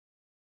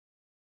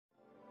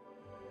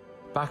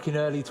Back in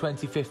early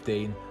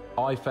 2015,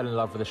 I fell in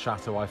love with a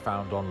chateau I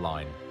found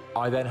online.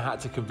 I then had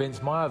to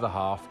convince my other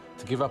half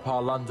to give up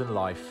our London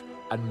life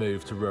and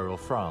move to rural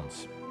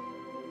France.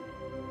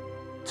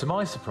 To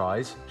my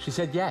surprise, she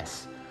said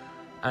yes,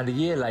 and a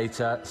year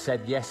later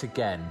said yes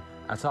again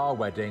at our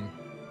wedding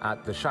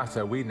at the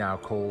chateau we now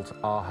called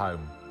our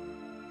home.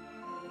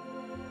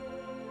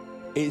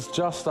 It's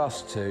just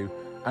us two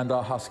and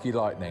our husky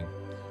Lightning,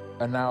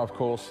 and now of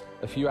course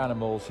a few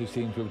animals who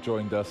seem to have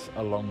joined us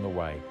along the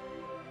way.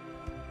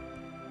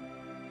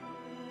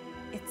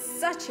 It's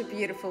such a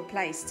beautiful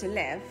place to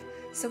live,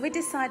 so we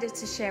decided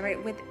to share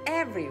it with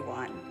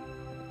everyone.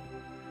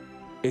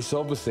 It's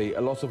obviously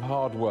a lot of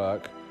hard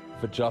work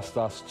for just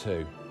us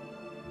two.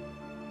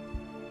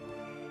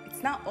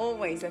 It's not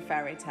always a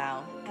fairy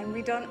tale, and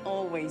we don't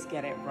always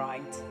get it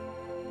right.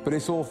 But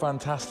it's all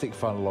fantastic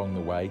fun along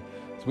the way,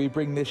 as we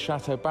bring this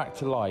chateau back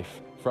to life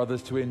for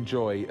others to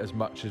enjoy as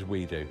much as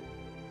we do.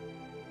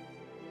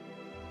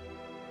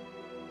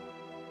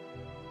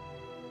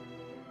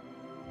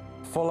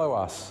 Follow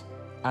us,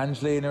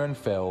 Angelina and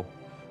Phil,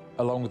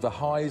 along with the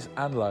highs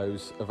and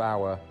lows of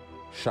our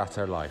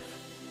chateau life.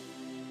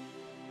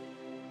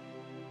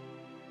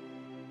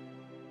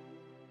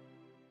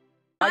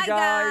 Hi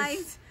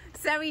guys!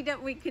 Sorry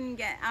that we couldn't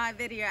get our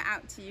video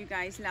out to you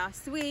guys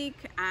last week.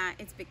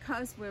 It's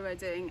because we were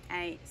doing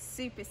a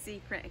super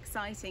secret,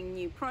 exciting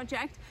new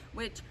project,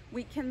 which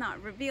we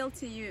cannot reveal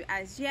to you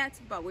as yet,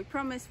 but we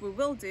promise we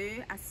will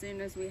do as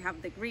soon as we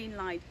have the green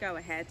light go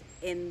ahead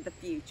in the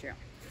future.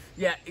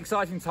 Yeah,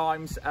 exciting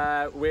times.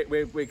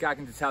 We're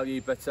gagging to tell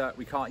you, but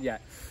we can't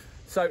yet.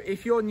 So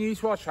if you're new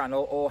to our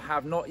channel or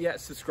have not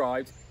yet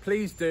subscribed,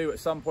 please do at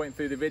some point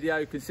through the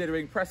video,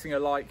 considering pressing a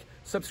like,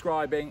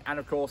 subscribing, and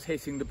of course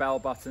hitting the bell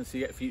button so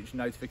you get future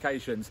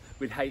notifications.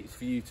 We'd hate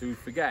for you to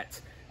forget.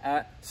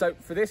 So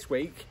for this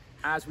week,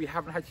 as we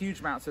haven't had huge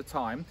amounts of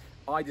time,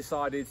 I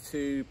decided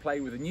to play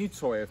with a new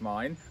toy of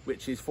mine,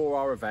 which is for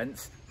our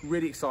events.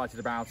 Really excited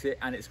about it,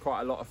 and it's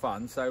quite a lot of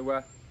fun.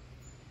 So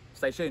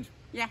stay tuned.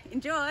 Yeah,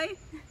 enjoy.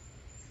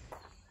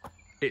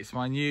 It's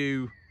my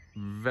new,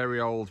 very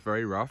old,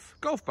 very rough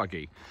golf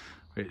buggy,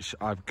 which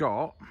I've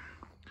got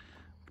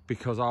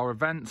because our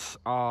events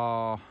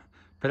are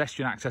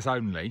pedestrian access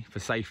only for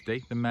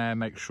safety. The mayor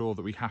makes sure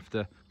that we have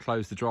to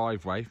close the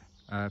driveway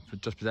for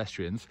just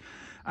pedestrians,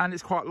 and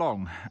it's quite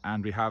long,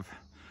 and we have a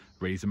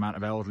reasonable amount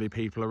of elderly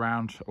people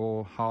around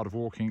or hard of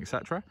walking,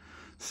 etc.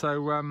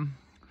 So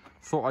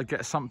thought I'd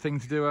get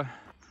something to do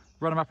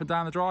run them up and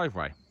down the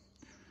driveway.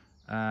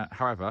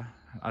 However,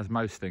 as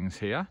most things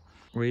here,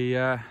 we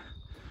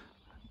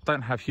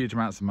don't have huge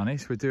amounts of money,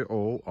 so we do it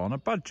all on a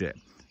budget.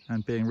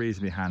 And being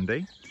reasonably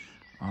handy,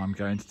 I'm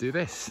going to do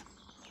this.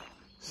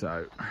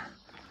 So,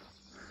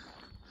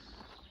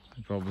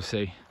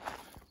 obviously,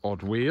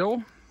 odd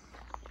wheel.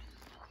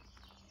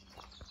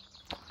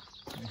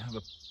 We have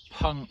a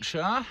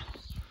puncture.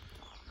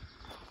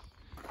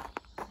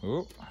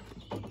 Oh,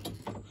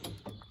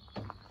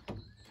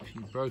 a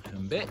few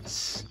broken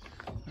bits.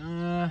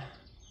 Oh,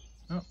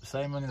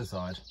 same on the other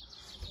side.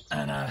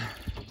 And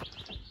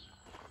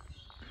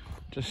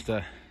just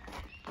a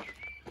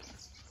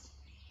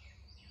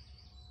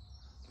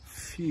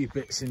few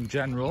bits in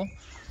general.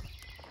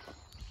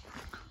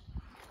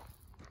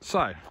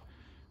 So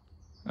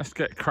let's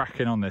get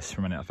cracking on this for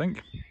a minute, I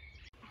think.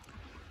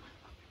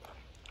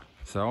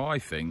 So I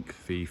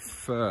think the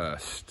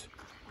first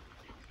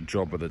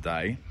job of the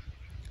day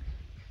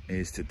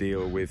is to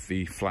deal with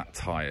the flat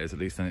tyres, at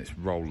least then it's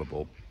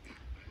rollable.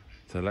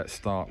 So let's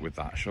start with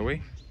that, shall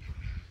we?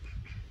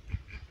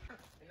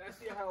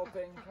 Unless you're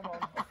helping, come on,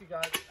 off you go.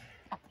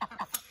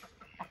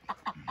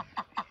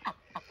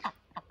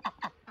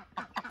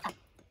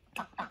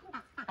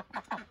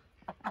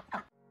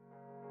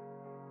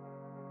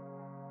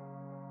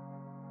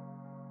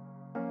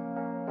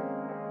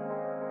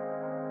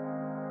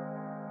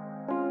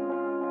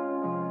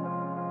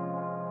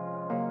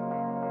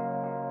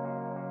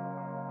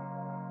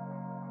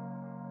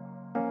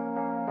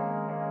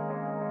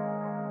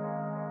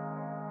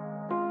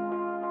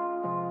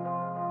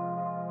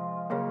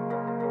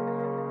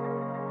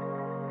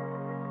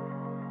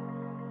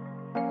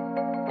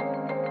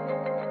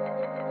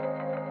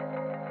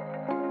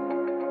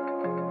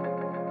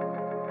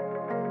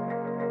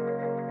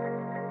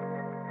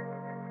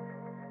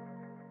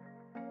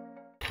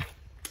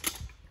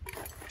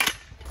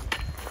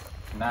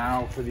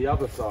 Now for the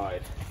other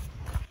side.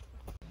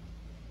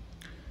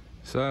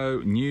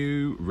 So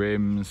new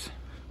rims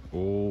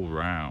all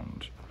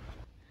round.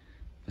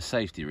 For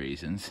safety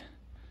reasons,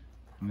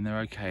 I mean they're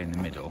okay in the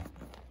middle,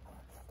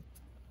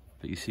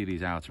 but you see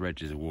these outer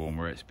edges are worn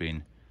where it's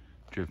been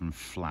driven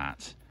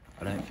flat.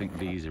 I don't think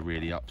these are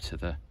really up to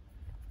the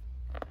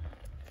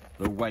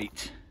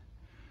weight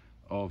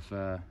of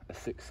a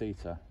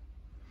six-seater,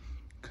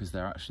 because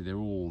they're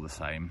all the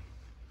same.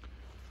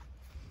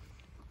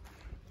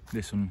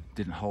 This one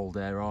didn't hold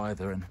air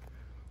either, and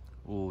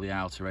all the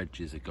outer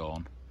edges are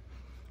gone.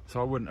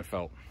 So I wouldn't have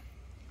felt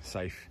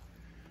safe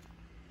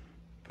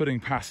putting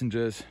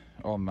passengers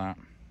on that.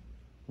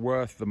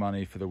 Worth the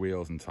money for the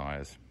wheels and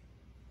tyres.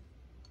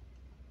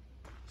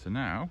 So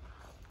now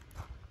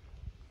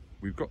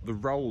we've got the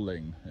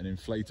rolling and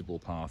inflatable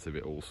part of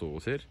it all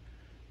sorted.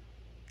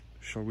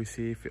 Shall we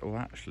see if it'll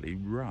actually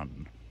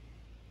run?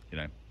 You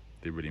know,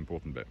 the really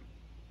important bit.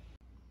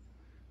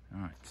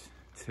 Right,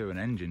 to an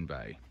engine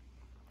bay.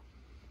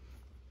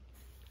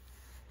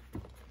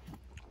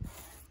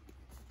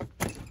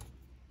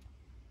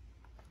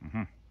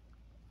 A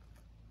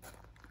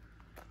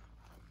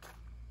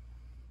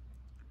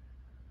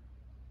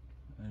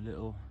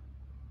little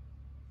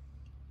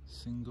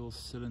single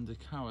cylinder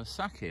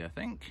Kawasaki, I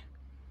think.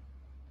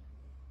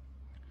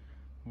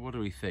 What do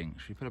we think?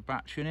 Should we put a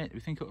battery in it? Do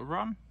we think it'll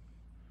run?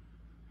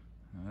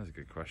 Oh, that's a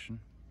good question.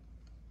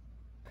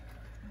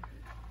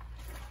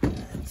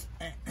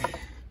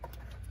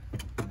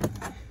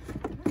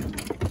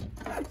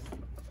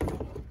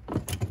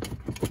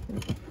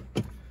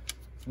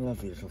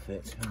 Lovely little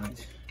fit,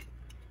 right.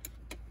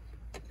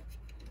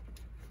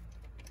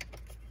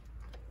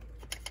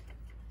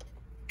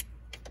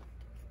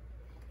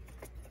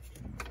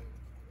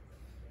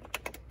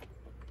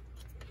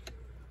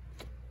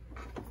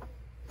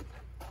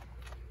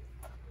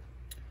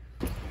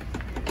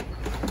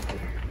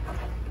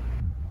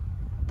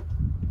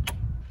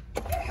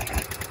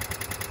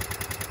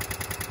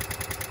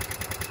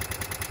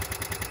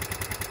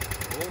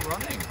 All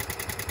running.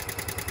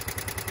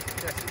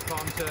 Guess it's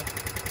time to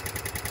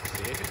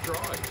see if it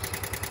drives.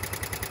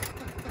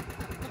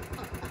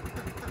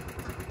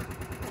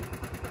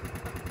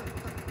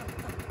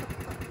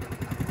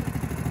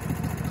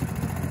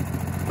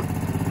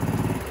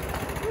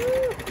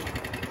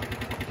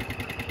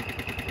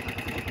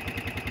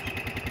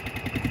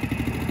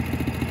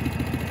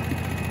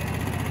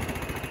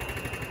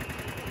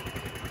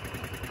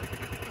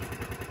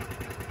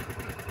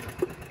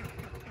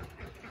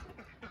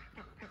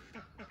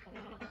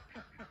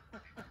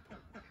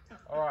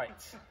 All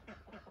right,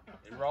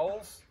 it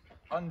rolls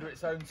under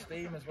its own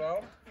steam as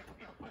well.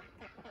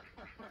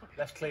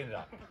 Let's clean it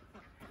up.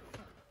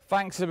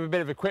 Thanks to a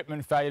bit of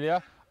equipment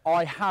failure,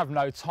 I have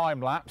no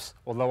time lapse,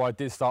 although I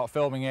did start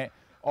filming it,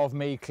 of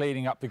me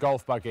cleaning up the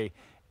Golf Buggy.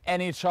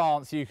 Any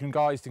chance you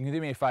guys can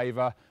do me a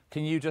favour,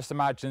 can you just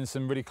imagine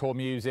some really cool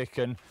music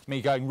and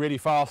me going really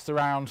fast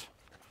around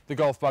the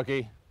Golf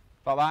Buggy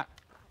like that?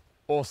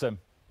 Awesome,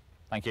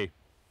 thank you.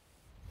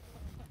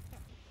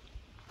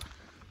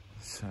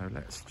 So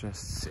let's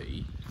just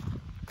see.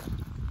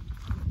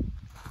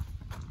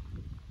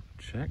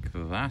 Check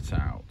that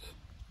out.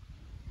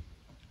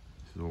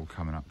 This is all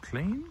coming up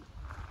clean.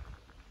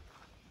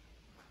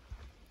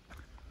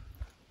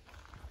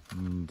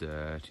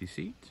 Dirty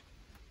seat.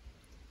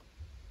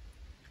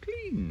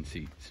 Clean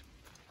seat.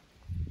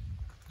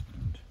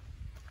 And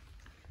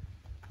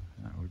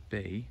that would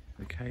be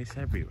the case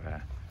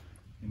everywhere.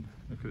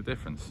 Look at the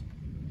difference.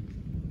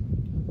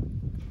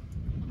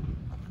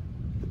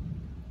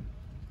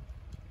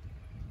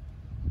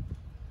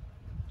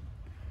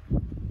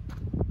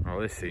 Well,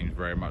 this seems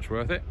very much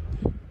worth it.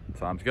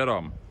 Time to get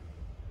on.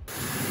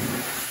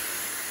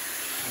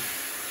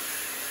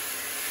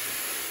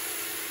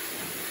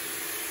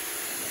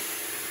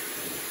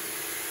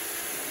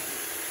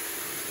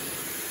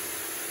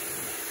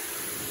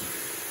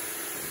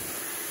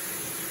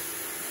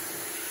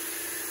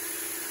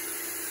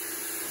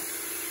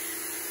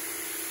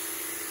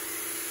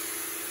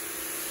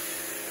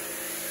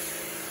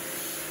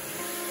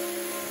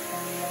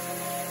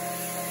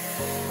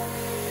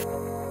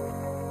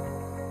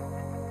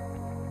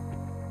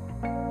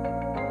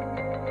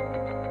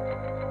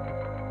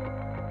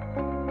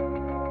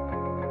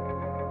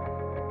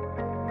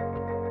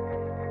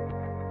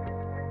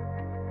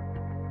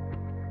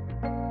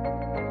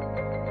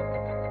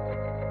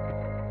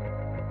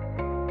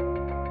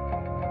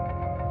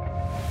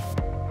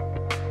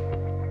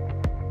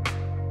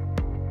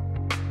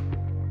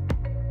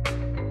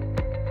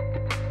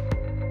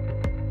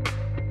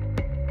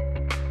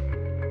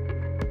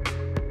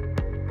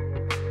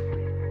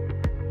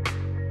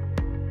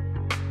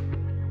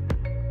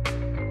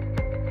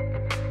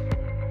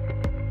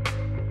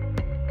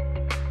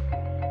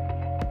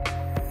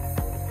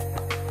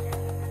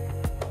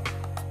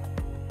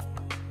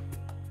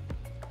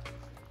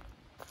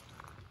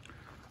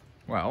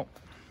 Well,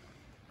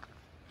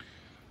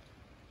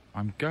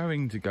 I'm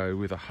going to go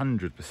with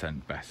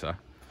 100% better,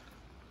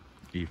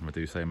 even if I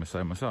do say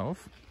so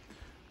myself,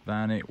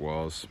 than it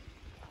was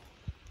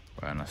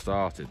when I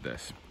started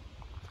this.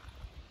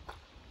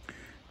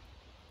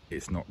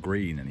 It's not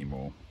green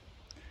anymore,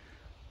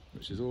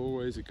 which is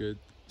always a good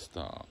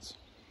start.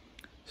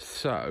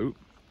 So,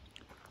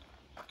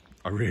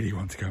 I really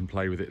want to go and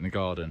play with it in the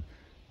garden,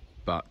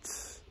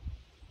 but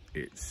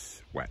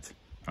it's wet.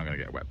 I'm going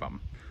to get a wet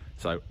bum.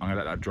 So I'm going to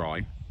let that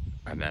dry,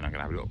 and then I'm going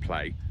to have a little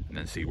play, and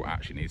then see what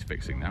actually needs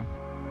fixing now.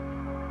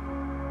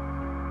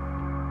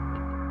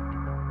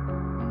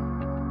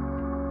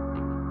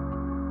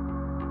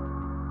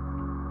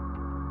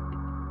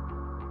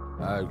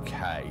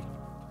 Okay.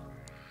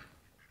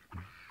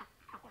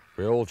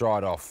 We're all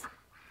dried off.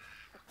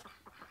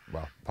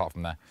 Well, apart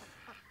from there.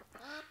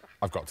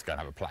 I've got to go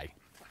and have a play.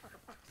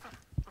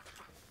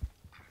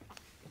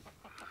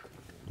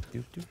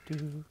 Do, do,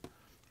 do.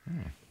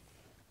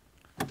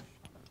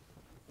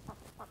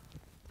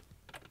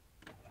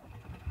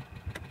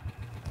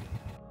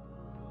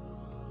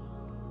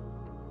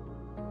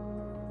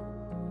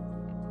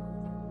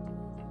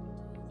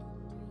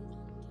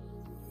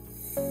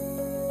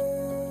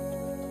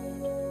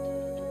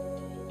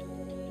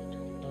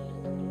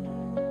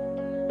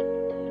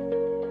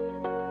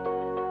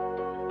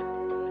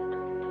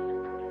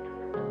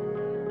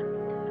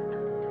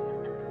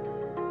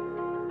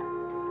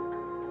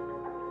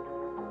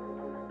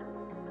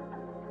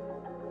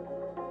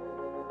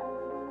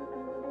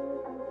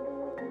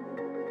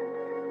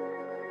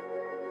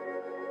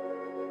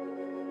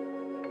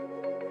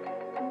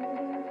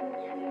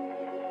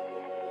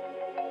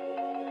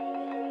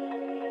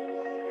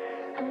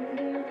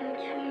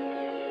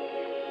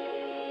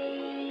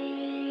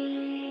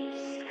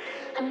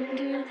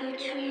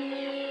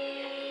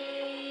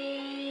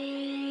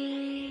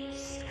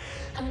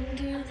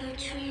 Under the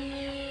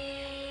trees,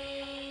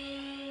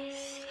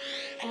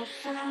 I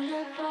found a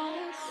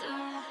box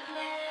of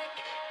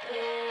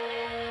blackberries.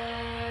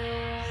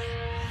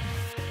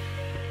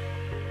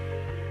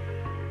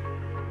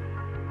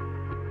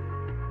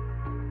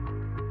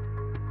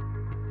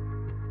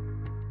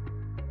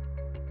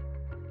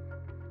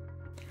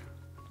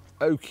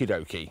 Okie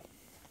dokie.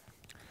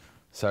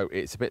 So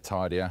it's a bit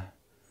tidier.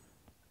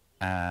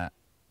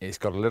 It's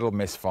got a little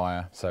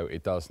misfire, so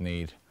it does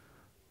need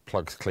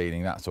plugs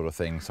cleaning, that sort of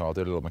thing. So I'll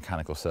do a little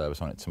mechanical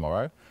service on it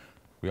tomorrow.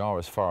 We are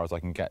as far as I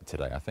can get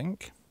today, I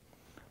think.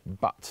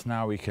 But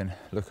now we can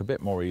look a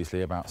bit more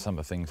easily about some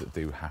of the things that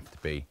do have to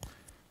be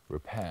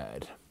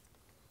repaired.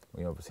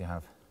 We obviously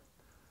have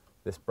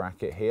this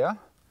bracket here,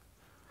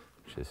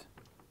 which is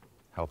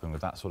helping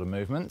with that sort of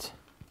movement.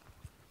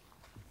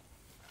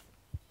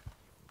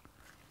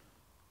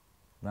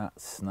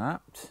 That's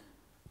snapped.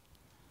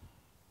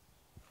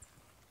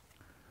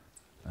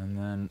 And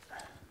then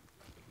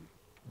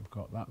we've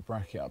got that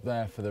bracket up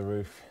there for the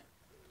roof.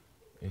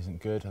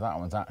 Isn't good. That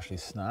one's actually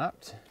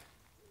snapped.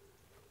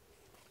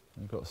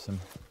 We've got some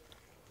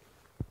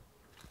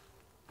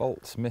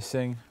bolts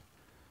missing.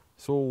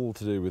 It's all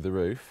to do with the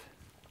roof.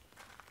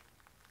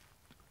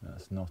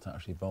 That's not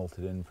actually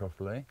bolted in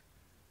properly.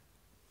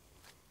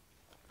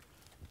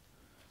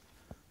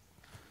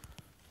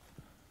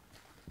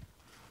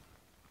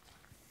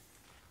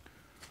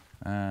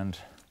 And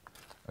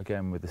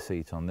again with the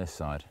seat on this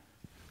side.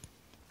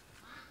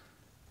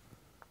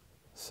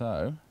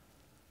 So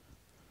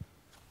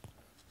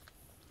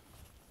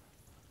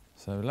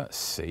let's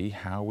see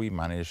how we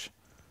manage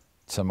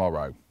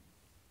tomorrow.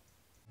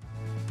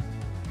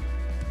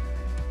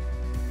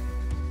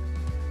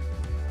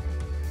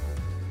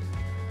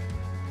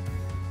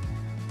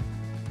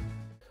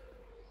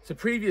 So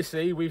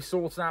previously we've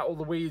sorted out all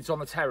the weeds on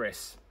the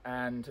terrace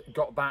and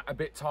got that a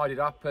bit tidied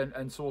up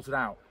and sorted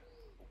out.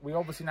 We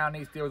obviously now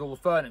need to deal with all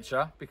the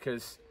furniture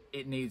because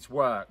it needs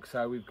work.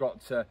 So we've got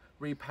to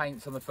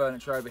repaint some of the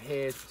furniture over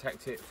here to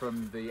protect it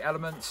from the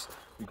elements.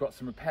 We've got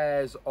some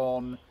repairs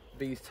on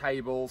these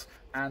tables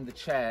and the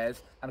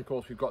chairs. And of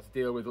course we've got to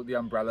deal with the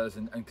umbrellas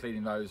and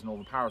cleaning those and all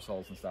the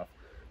parasols and stuff.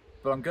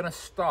 But I'm gonna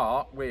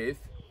start with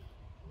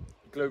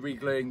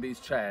re-gluing these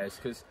chairs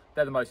because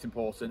they're the most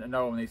important and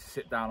no one needs to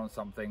sit down on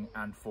something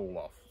and fall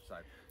off.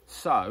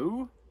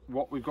 So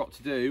what we've got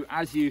to do,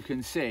 as you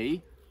can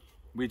see,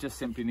 we just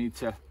simply need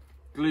to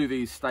glue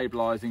these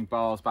stabilising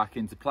bars back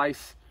into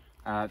place,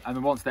 and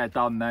then once they're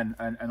done then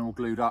and all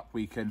glued up,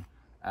 we can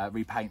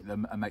repaint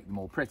them and make them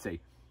all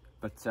pretty.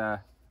 But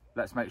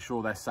let's make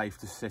sure they're safe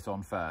to sit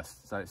on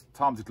first. So it's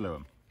time to glue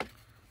them.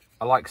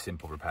 I like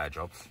simple repair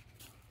jobs.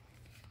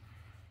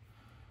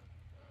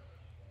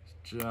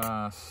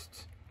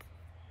 Just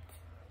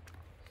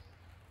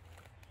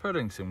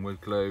putting some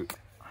wood glue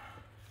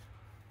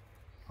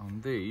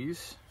on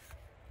these.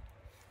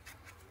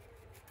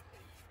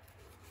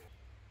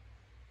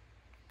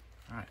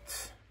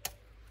 Right.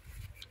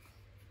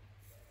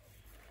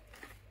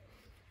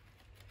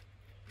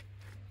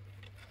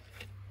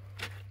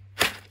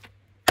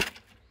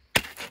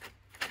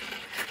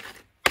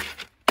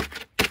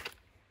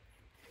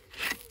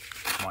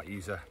 Might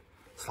use a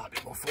slightly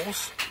bit more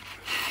force.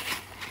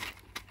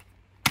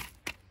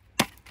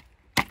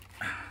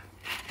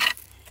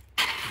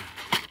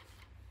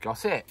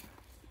 Got it.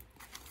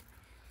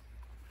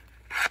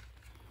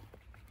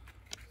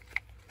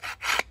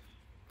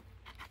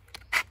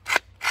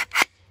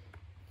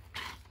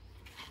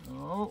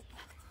 Oh,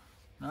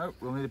 no,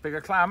 we'll need a bigger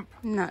clamp.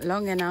 Not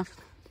long enough.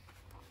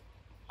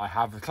 I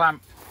have the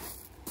clamp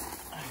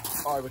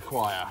I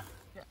require.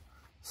 Yeah.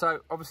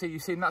 So obviously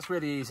you've seen that's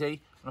really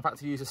easy. I've had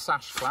to use a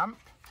sash clamp.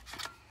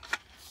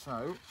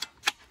 So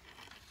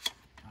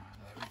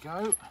there we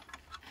go.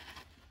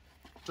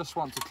 Just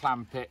want to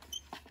clamp it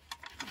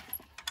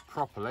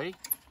properly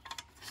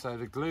so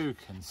the glue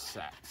can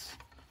set.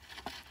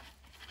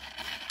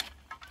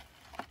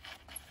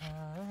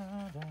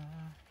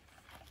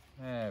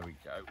 There we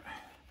go.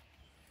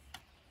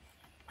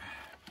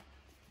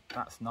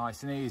 That's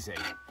nice and easy.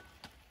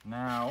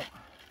 Now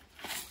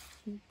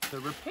to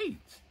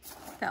repeat.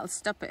 That'll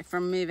stop it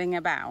from moving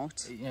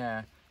about.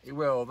 Yeah, it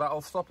will.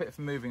 That'll stop it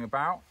from moving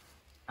about,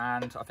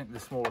 and I think the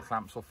smaller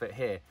clamps will fit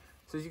here.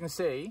 So as you can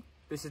see,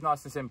 this is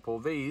nice and simple.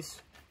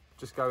 These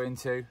just go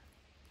into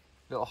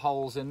little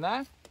holes in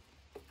there,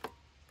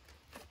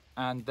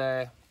 and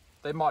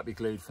they might be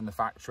glued from the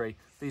factory.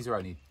 These are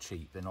only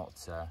cheap, they're not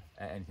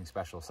anything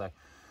special. So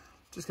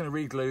just going to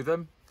re-glue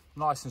them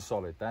nice and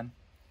solid then.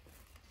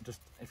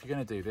 Just, if you're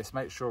going to do this,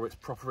 make sure it's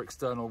proper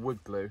external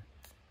wood glue.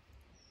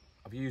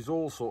 I've used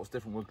all sorts of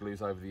different wood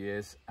glues over the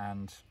years,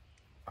 and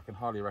I can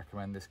highly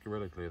recommend this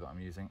Gorilla Glue that I'm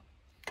using,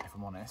 if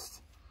I'm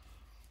honest,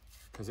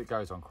 because it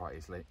goes on quite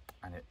easily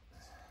and it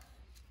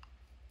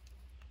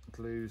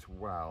glues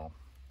well.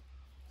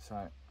 So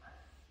I'm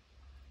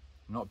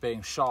not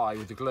being shy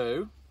with the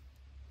glue.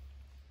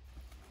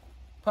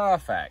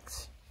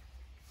 Perfect.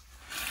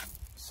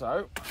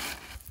 So,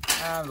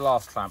 and the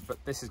last clamp,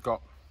 but this is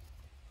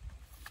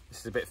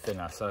a bit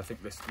thinner, so I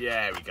think this,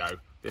 there we go,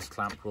 this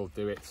clamp will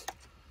do it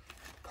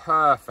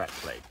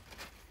perfectly.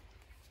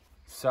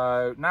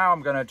 So now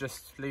I'm going to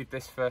just leave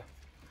this for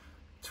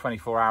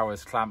 24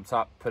 hours clamped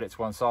up, put it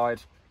to one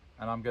side,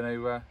 and I'm going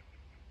to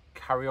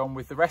carry on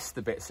with the rest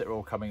of the bits that are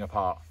all coming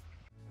apart.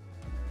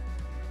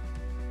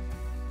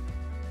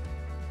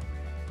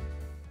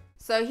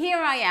 So here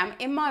I am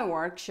in my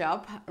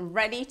workshop,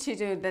 ready to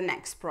do the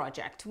next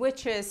project,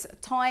 which is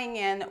tying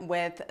in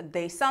with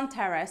the Sun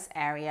Terrace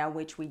area,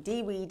 which we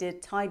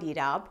de-weeded, tidied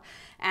up.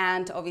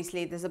 And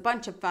obviously there's a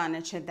bunch of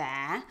furniture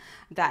there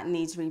that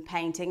needs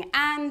repainting.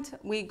 And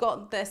we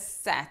got this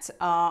set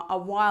a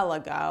while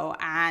ago,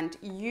 and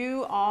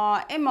you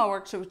are in my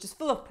workshop, which is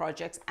full of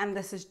projects. And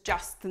this is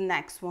just the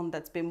next one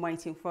that's been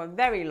waiting for a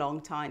very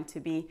long time to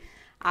be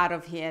out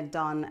of here,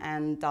 done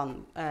and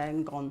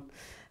gone.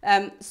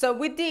 So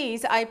with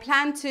these, I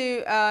plan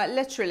to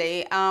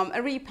literally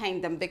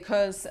repaint them,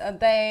 because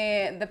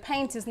the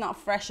paint is not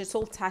fresh, it's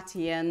all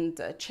tatty and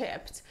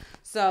chipped.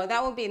 So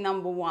that will be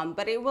number one,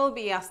 but it will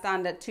be a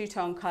standard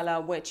two-tone color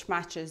which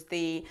matches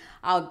the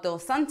outdoor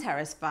Sun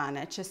Terrace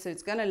furniture, so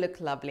it's gonna look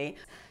lovely.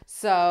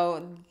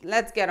 So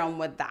let's get on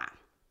with that.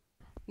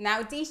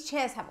 Now these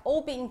chairs have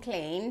all been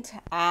cleaned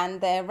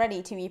and they're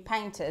ready to be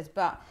painted,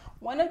 but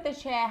one of the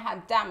chairs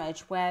had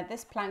damage where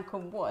this plank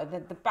of wood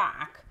at the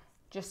back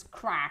just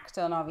cracked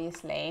and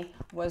obviously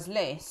was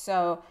loose.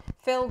 So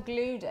Phil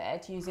glued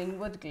it using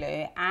wood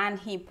glue, and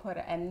he put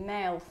a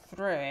nail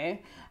through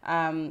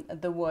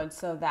the wood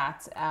so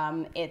that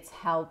it's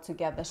held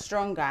together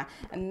stronger.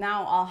 And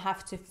now I'll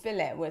have to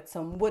fill it with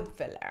some wood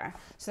filler.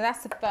 So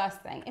that's the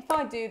first thing. If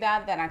I do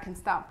that, then I can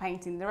start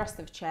painting the rest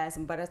of chairs,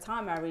 and by the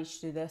time I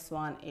reach to this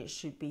one, it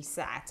should be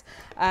set.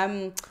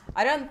 I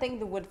don't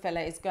think the wood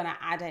filler is gonna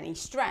add any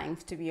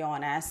strength, to be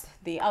honest.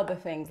 The other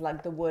things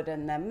like the wood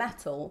and the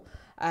metal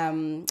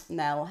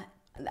nail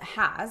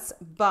has,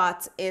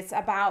 but it's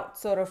about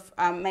sort of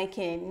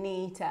making it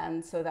neat,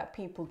 and so that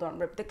people don't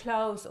rip the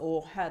clothes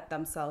or hurt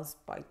themselves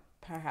by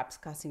perhaps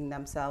cutting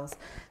themselves.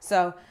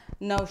 So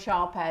no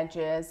sharp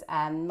edges,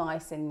 and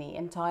nice and neat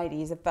and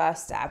tidy is the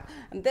first step.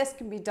 And this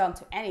can be done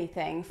to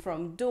anything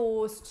from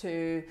doors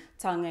to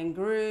tongue and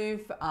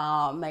groove,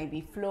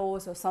 maybe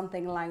floors or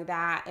something like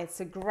that.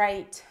 It's a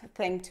great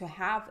thing to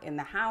have in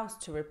the house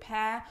to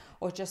repair,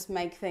 or just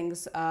make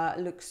things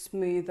look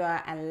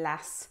smoother and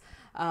less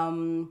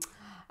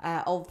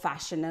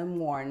old-fashioned and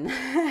worn.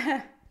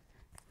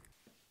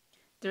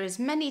 There is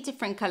many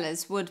different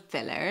colors wood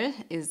filler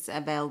is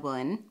available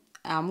in.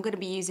 I'm going to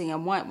be using a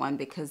white one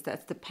because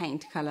that's the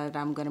paint color that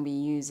I'm going to be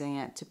using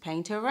it to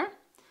paint over.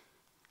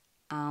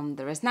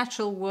 There is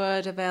natural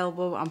wood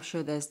available. I'm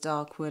sure there's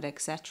dark wood,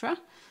 etc.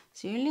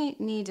 So you only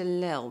need a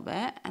little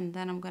bit, and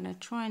then I'm going to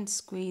try and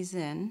squeeze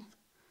in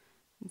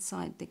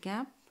inside the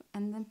gap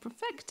and then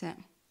perfect it.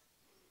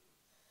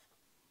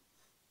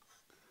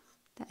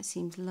 That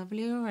seems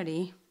lovely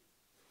already.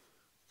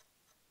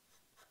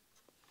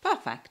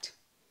 Perfect.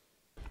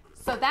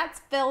 So that's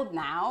filled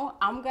now.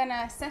 I'm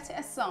gonna set it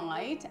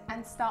aside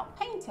and start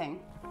painting.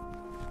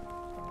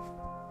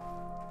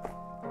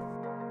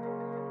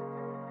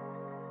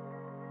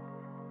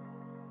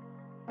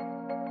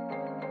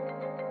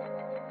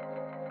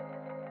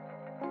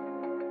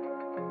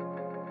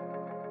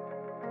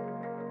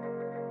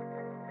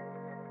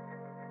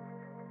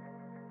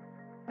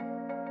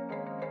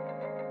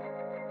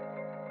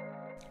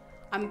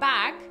 I'm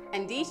back,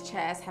 and these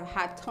chairs have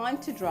had time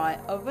to dry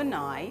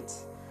overnight.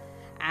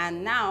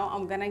 And now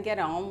I'm gonna get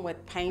on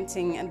with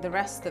painting the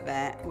rest of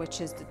it,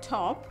 which is the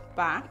top,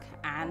 back,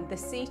 and the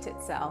seat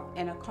itself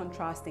in a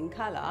contrasting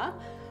color,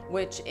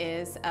 which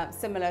is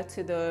similar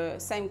to the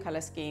same color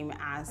scheme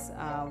as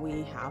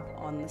we have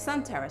on the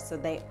Sun Terrace. So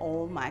they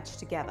all match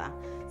together.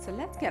 So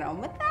let's get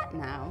on with that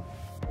now.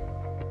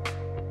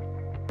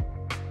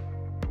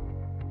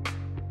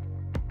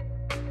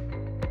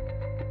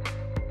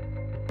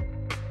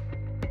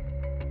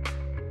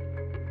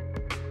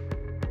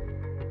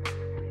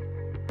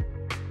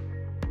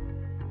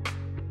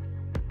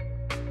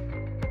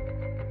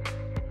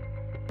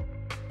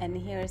 And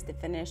here is the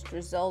finished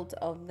result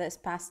of this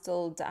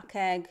pastel duck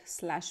egg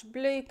 /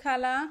 blue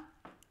color.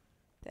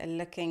 They're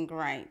looking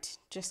great.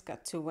 Just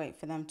got to wait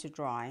for them to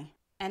dry.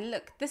 And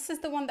look, this is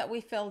the one that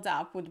we filled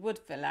up with wood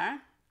filler,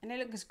 and it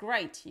looks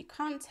great. You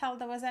can't tell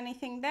there was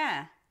anything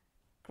there.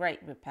 Great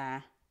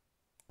repair.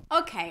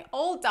 Okay,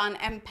 all done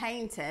and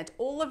painted.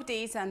 All of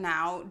these are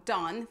now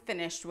done,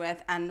 finished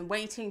with, and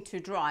waiting to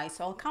dry.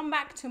 So I'll come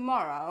back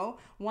tomorrow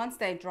once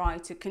they dry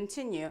to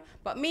continue.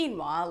 But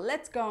meanwhile,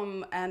 let's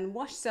go and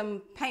wash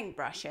some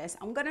paintbrushes.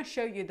 I'm gonna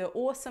show you the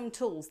awesome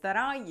tools that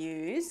I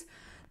use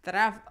that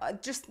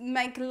I've just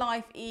make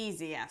life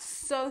easier.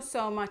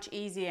 So much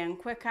easier and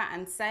quicker,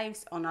 and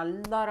saves on a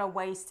lot of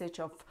wastage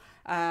of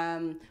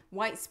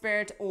white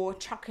spirit or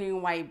chucking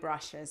away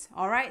brushes.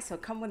 All right, so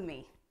come with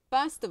me.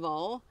 First of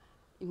all,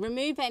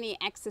 remove any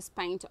excess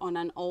paint on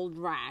an old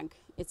rag.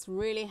 It's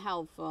really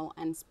helpful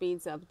and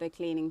speeds up the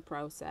cleaning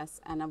process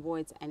and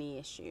avoids any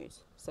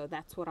issues. So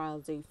that's what I'll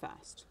do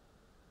first.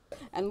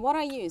 And what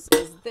I use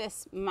is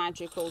this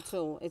magical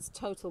tool. It's a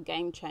total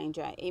game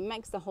changer. It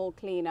makes the whole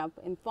cleanup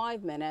in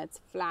 5 minutes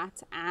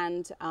flat,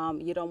 and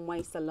you don't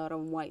waste a lot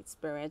of white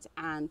spirit,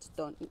 and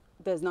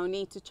there's no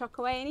need to chuck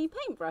away any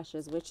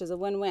paintbrushes, which is a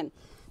win-win.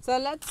 So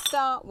let's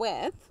start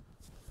with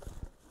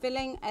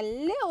filling a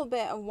little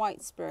bit of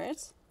white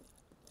spirit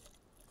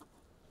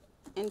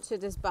into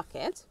this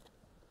bucket.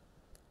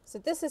 So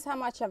this is how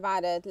much I've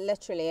added,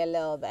 literally a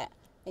little bit.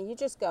 And you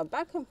just go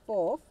back and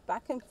forth,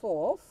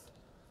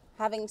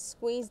 having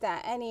squeezed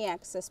out any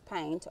excess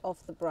paint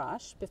off the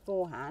brush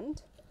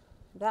beforehand.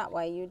 That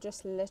way you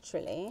just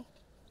literally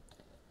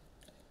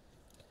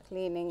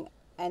cleaning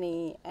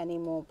any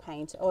more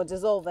paint, or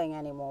dissolving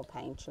any more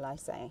paint, shall I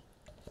say.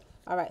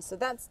 All right, so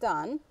that's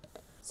done.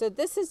 So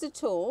this is the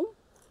tool,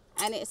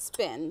 and it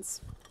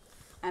spins.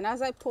 And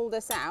as I pull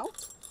this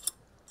out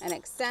and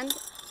extend,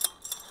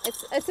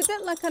 it's a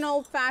bit like an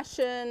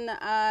old-fashioned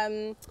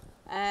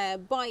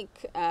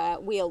bike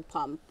wheel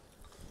pump.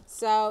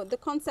 So the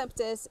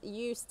concept is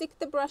you stick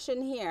the brush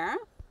in here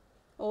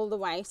all the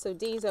way, so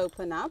these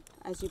open up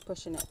as you're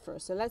pushing it through.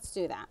 So let's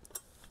do that.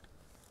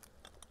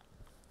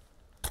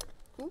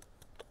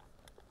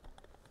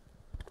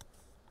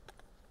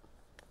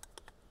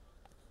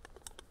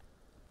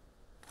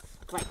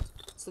 Great,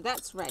 so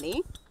that's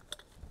ready.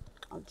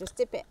 I'll just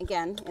dip it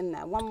again in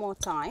there one more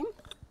time.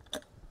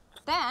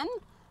 Then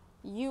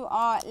you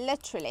are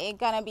literally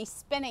going to be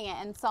spinning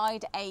it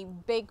inside a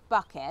big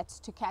bucket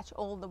to catch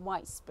all the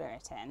white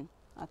spirit in.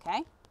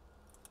 Okay,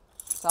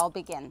 so I'll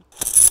begin.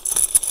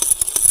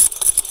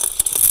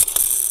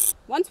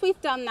 Once we've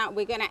done that,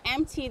 we're going to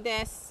empty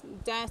this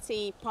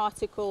dirty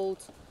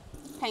particled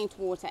paint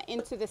water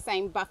into the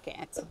same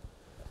bucket,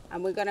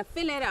 and we're going to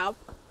fill it up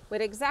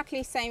with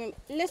exactly same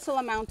little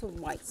amount of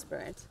white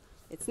spirit.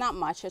 It's not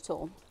much at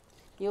all.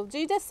 You'll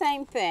do the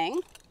same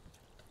thing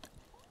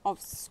of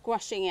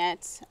squashing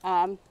it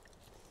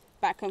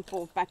back and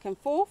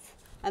forth,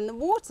 and the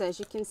water, as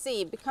you can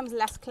see, it becomes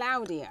less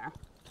cloudier.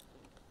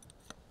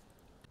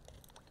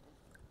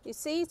 You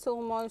see, it's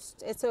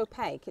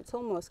opaque, it's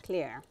almost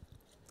clear,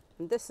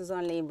 and this is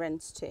only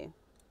rinse 2.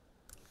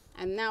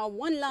 And now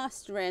one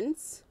last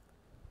rinse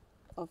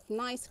of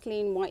nice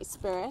clean white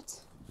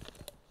spirit,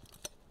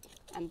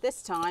 and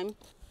this time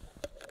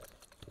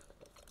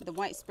the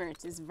white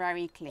spirit is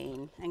very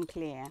clean and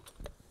clear.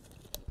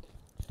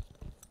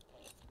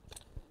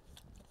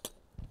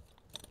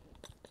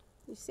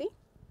 You see?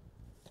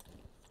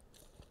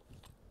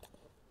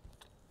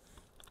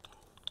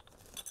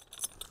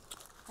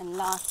 And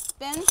last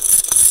spin.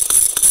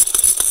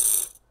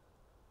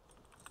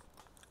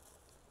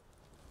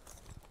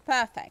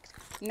 Perfect.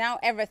 Now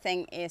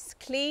everything is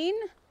clean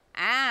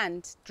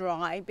and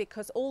dry,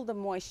 because all the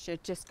moisture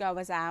just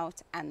goes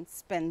out and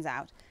spins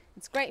out.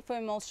 It's great for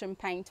emulsion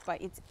paint,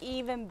 but it's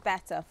even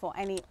better for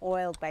any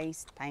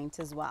oil-based paint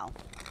as well.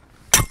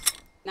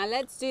 Now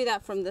let's do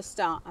that from the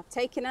start. I've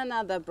taken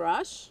another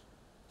brush,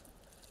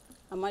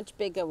 a much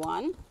bigger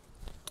one.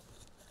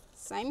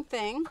 Same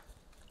thing,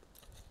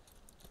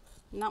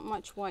 not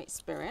much white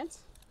spirit,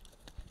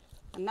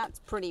 and that's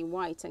pretty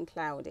white and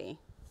cloudy,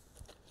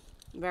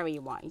 very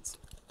white.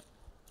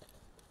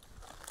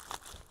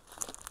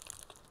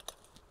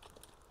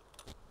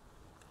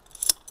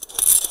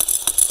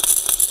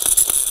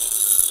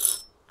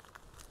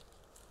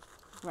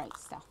 Great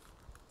stuff.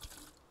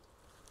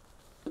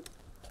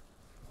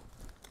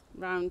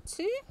 Round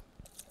 2.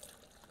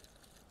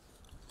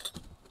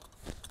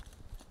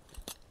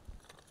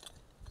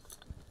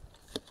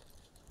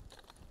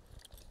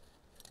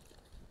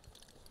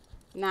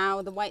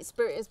 Now the white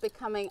spirit is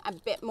becoming a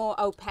bit more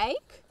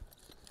opaque,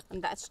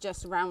 and that's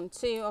just round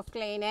 2 of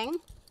cleaning.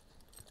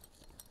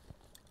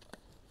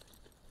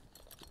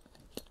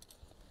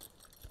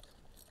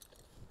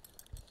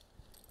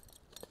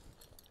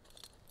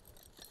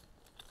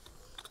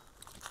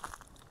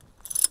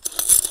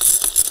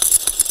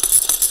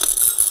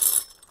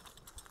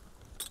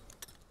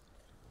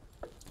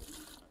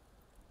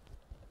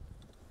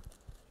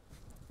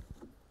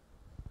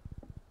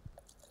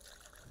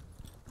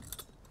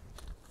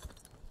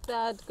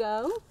 Third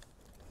go.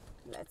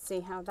 Let's see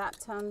how that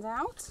turns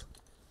out.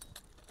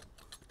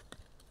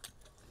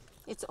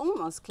 It's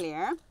almost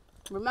clear,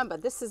 Remember,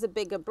 this is a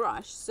bigger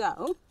brush,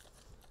 so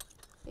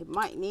it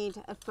might need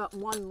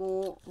one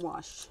more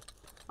wash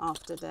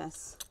after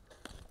this,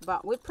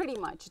 but we're pretty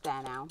much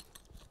there now.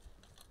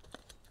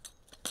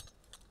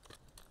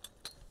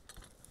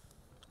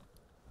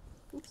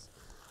 Oops.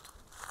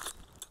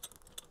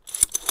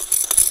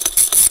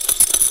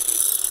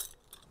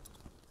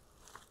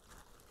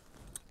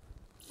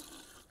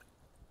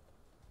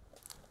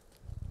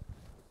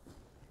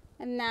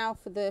 And now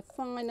for the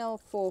final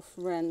fourth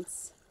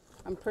rinse.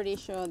 I'm pretty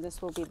sure this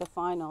will be the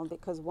final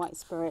because white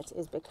spirit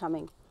is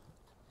becoming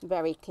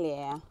very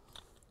clear.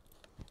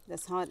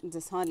 There's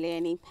hardly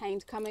any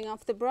paint coming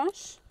off the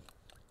brush.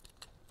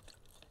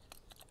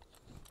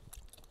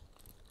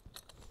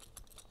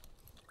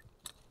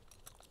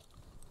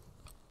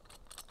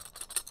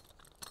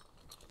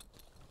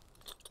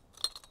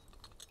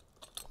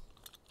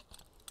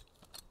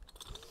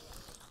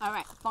 All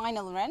right,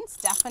 final rinse,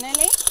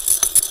 definitely.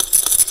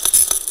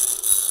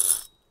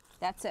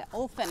 That's it,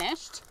 all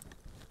finished.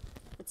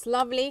 It's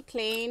lovely,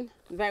 clean,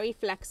 very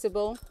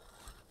flexible.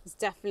 There's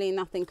definitely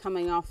nothing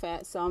coming off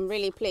it, so I'm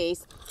really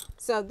pleased.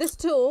 So this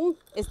tool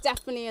is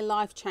definitely a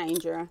life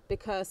changer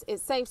because it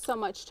saves so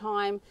much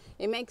time.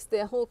 It makes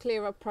the whole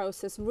clear up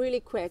process really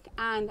quick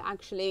and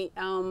actually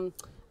fun.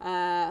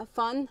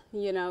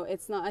 You know,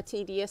 it's not a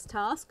tedious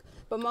task.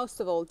 But most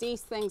of all,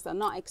 these things are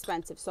not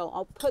expensive. So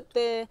I'll put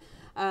the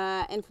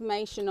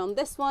information on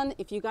this one.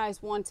 If you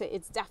guys want it,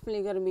 it's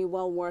definitely going to be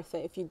well worth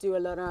it. If you do a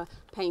lot of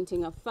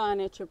painting of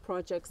furniture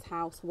projects,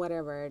 house,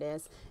 whatever it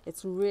is,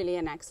 it's really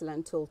an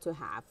excellent tool to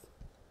have.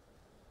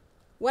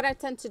 What I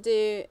tend to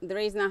do, the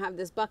reason I have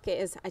this bucket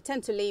is I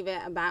tend to leave it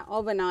about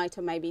overnight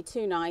or maybe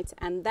 2 nights,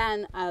 and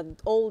then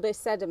all the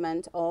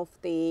sediment of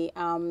the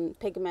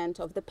pigment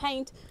of the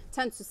paint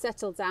tends to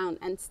settle down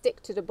and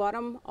stick to the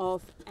bottom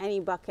of any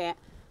bucket.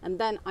 And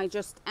then I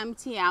just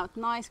empty out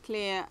nice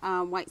clear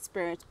white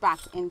spirit back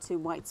into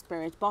white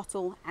spirit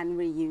bottle and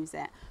reuse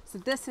it. So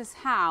this is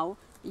how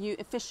you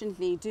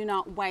efficiently do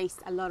not waste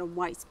a lot of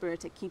white spirit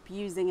to keep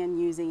using and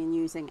using and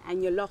using,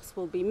 and your loss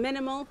will be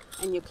minimal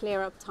and your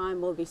clear up time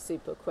will be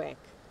super quick.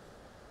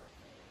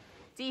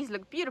 These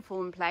look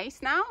beautiful in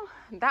place now.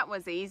 That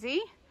was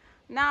easy.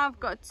 Now I've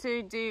got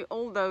to do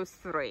all those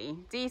 3.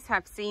 These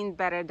have seen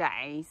better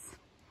days.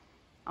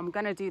 I'm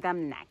gonna do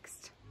them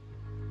next.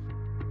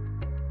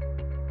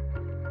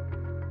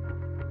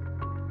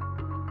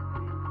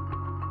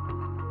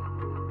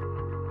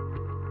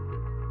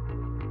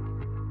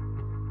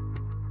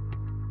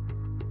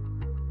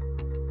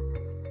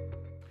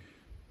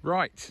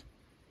 Right,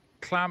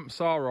 clamps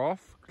are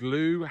off,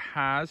 glue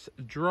has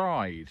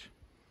dried,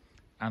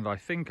 and I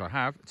think I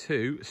have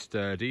 2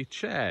 sturdy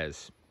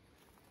chairs.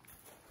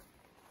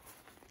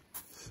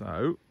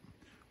 So,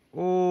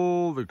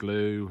 all the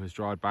glue has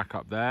dried back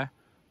up there.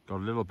 Got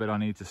a little bit I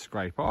need to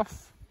scrape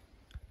off.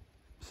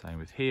 Same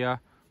with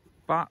here,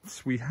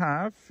 but we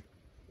have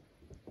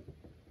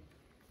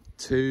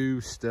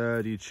 2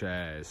 sturdy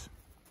chairs.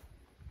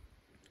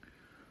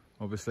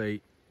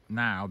 Obviously,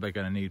 now they're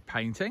going to need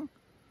painting.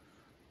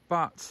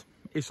 But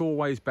it's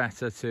always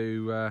better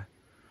to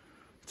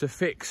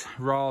fix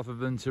rather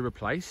than to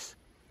replace,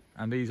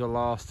 and these will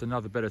last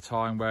another bit of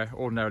time where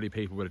ordinarily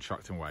people would have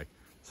chucked them away.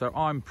 So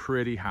I'm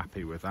pretty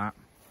happy with that.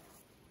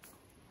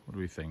 What do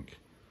we think?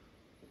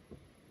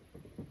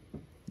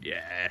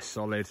 Yeah,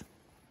 solid.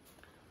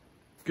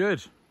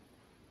 Good.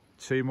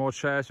 2 more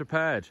chairs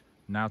repaired.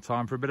 Now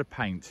time for a bit of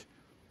paint.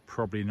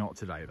 Probably not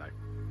today though.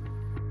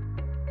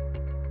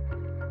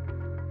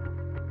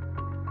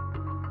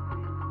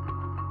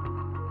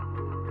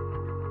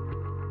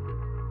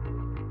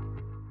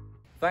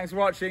 Thanks for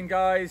watching,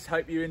 guys.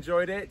 Hope you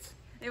enjoyed it.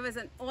 It was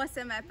an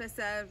awesome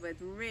episode with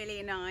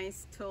really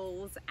nice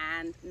tools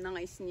and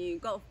nice new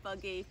golf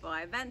buggy for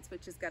our events,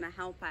 which is going to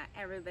help out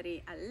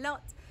everybody a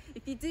lot.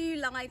 If you do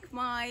like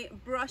my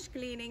brush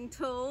cleaning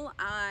tool,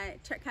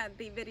 check out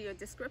the video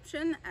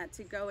description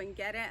to go and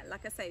get it.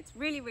 Like I say, it's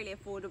really, really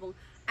affordable,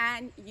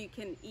 and you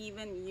can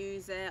even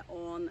use it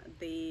on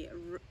the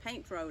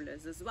paint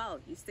rollers as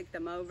well. You stick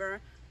them over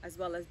as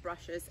well as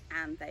brushes,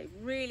 and they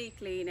really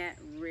clean it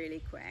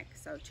really quick.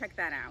 So check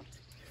that out.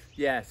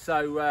 Yeah,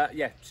 so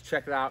yeah,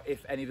 check it out.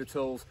 If any of the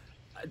tools,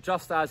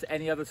 just as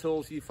any other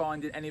tools you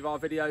find in any of our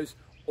videos,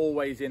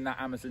 always in that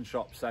Amazon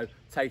shop. So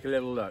take a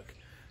little look.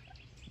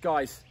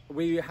 Guys,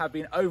 we have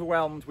been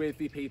overwhelmed with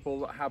the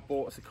people that have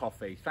bought us a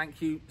coffee.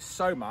 Thank you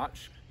so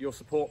much. Your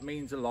support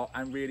means a lot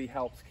and really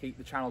helps keep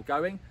the channel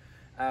going.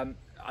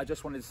 I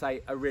just wanted to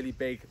say a really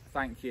big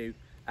thank you.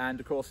 And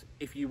of course,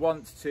 if you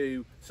want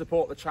to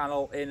support the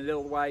channel in a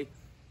little way,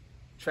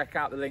 check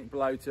out the link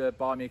below to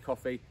buy me a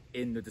coffee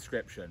in the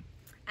description.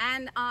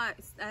 And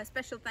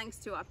special thanks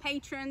to our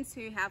patrons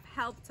who have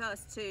helped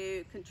us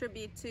to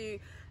contribute to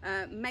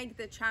make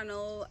the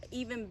channel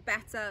even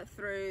better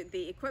through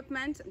the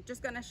equipment. I'm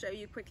just going to show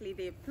you quickly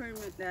the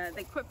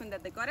equipment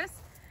that they got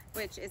us.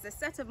 which is a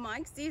set of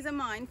mics. These are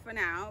mine for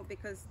now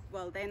because,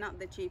 well, they're not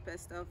the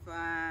cheapest of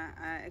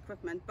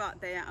equipment, but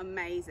they are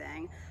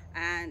amazing.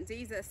 And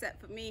these are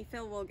set for me.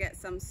 Phil will get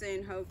some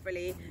soon,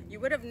 hopefully. You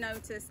would have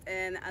noticed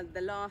in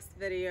the last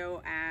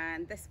video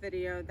and this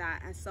video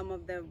that some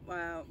of the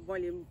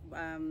volume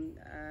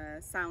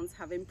sounds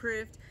have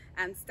improved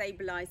and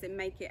stabilized and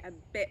make it a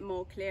bit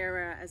more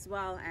clearer as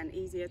well and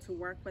easier to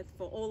work with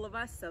for all of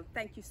us. So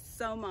thank you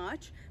so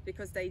much,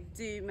 because they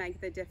do make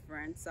the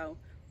difference. So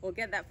we'll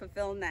get that for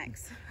Phil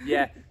next.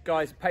 Yeah,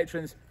 guys,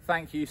 patrons,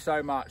 thank you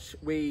so much.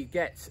 We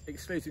get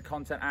exclusive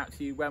content out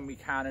to you when we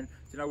can, and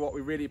you know what,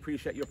 we really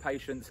appreciate your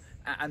patience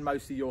and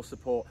mostly your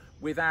support.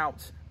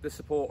 Without the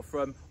support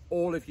from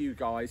all of you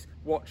guys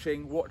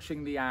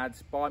watching the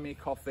ads, Buy Me a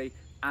Coffee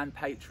and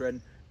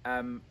Patreon,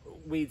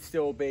 we'd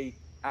still be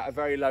at a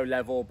very low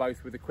level,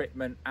 both with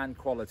equipment and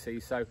quality.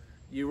 So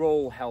you're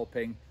all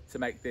helping to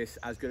make this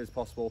as good as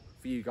possible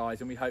for you guys,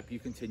 and we hope you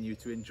continue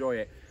to enjoy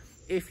it.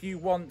 If you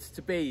want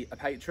to be a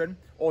patron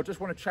or just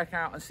want to check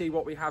out and see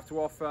what we have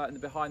to offer and the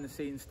behind the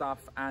scenes stuff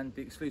and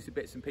the exclusive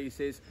bits and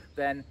pieces,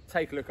 then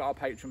take a look at our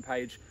Patreon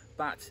page.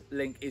 That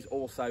link is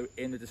also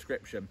in the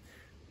description.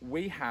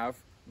 We have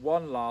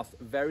one last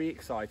very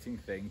exciting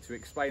thing to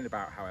explain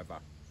about, however.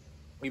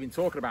 We've been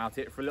talking about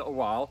it for a little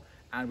while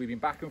and we've been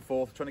back and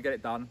forth trying to get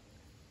it done.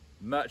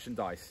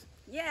 Merchandise.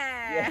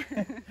 Yeah.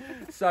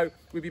 So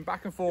we've been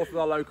back and forth with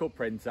our local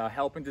printer,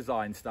 helping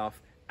design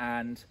stuff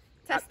and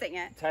testing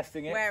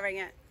it, wearing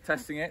it,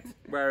 testing it,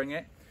 wearing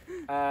it.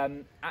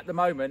 At the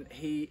moment,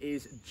 he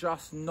is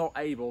just not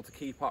able to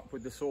keep up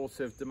with the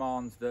sort of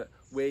demands that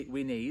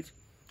we need.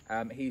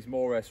 He's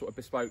more a sort of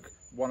bespoke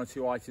 1 or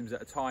 2 items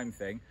at a time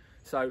thing.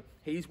 So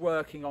he's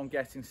working on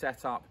getting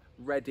set up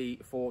ready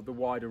for the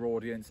wider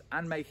audience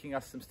and making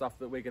us some stuff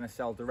that we're going to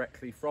sell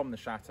directly from the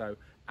chateau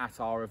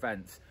at our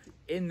events.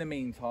 In the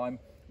meantime,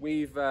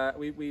 we've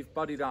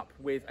buddied up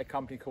with a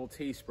company called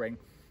Teespring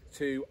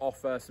to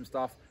offer some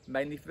stuff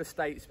mainly for the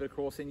States, but of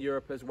course in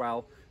Europe as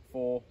well,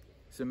 for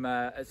some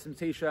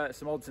t-shirts,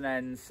 some odds and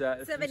ends,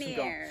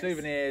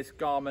 souvenirs,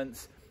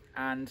 garments,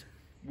 and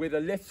with a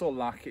little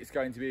luck it's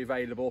going to be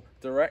available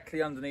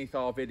directly underneath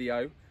our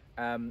video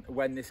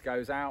when this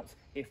goes out.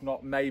 If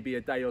not, maybe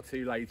a day or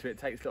 2 later. It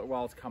takes a little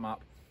while to come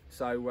up.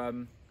 So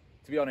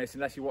to be honest,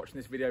 unless you're watching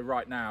this video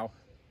right now,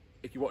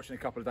 if you're watching in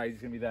a couple of days,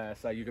 it's going to be there,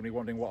 so you're going to be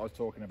wondering what I was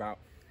talking about.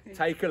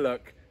 Take a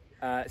look,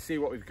 see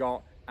what we've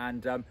got,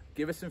 and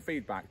give us some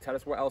feedback. Tell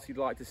us what else you'd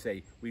like to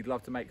see. We'd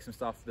love to make some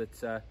stuff that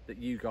that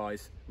you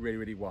guys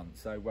really want.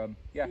 So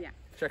yeah,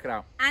 check it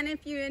out. And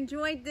if you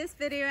enjoyed this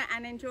video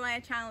and enjoy our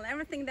channel,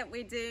 everything that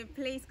we do,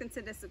 please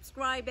consider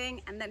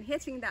subscribing and then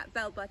hitting that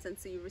bell button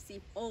so you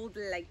receive all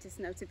the latest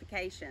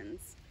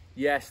notifications.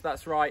 Yes,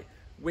 that's right.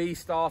 We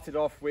started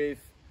off with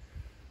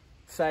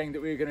saying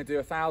that we were going to do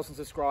 1,000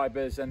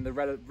 subscribers and the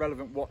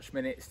relevant watch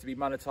minutes to be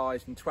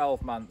monetized in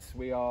 12 months.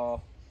 We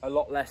are a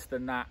lot less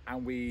than that,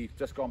 and we've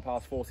just gone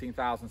past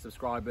 14,000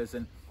 subscribers,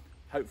 and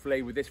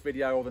hopefully with this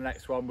video or the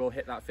next one we'll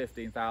hit that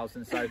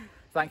 15,000. So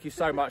thank you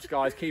so much,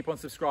 guys. Keep on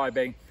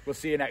subscribing. We'll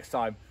see you next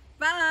time.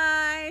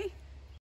 Bye.